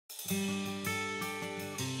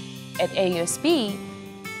At AUSB,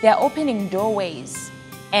 they're opening doorways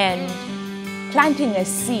and planting a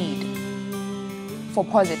seed for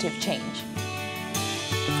positive change.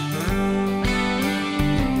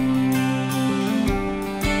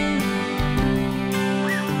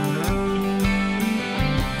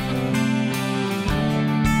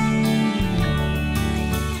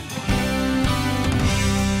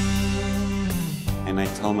 And I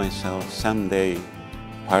told myself, someday,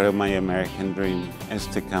 part of my American dream is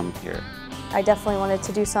to come here. I definitely wanted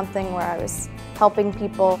to do something where I was helping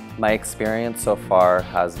people. My experience so far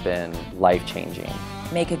has been life-changing.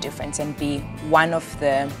 Make a difference and be one of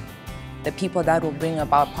the people that will bring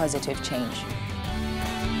about positive change.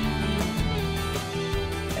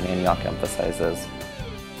 And Antioch emphasizes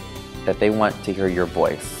that they want to hear your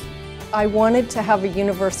voice. I wanted to have a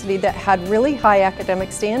university that had really high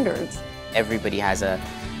academic standards. Everybody has a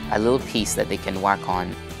little piece that they can work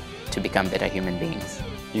on to become better human beings.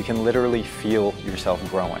 You can literally feel yourself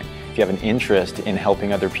growing. If you have an interest in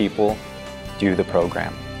helping other people, do the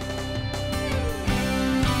program.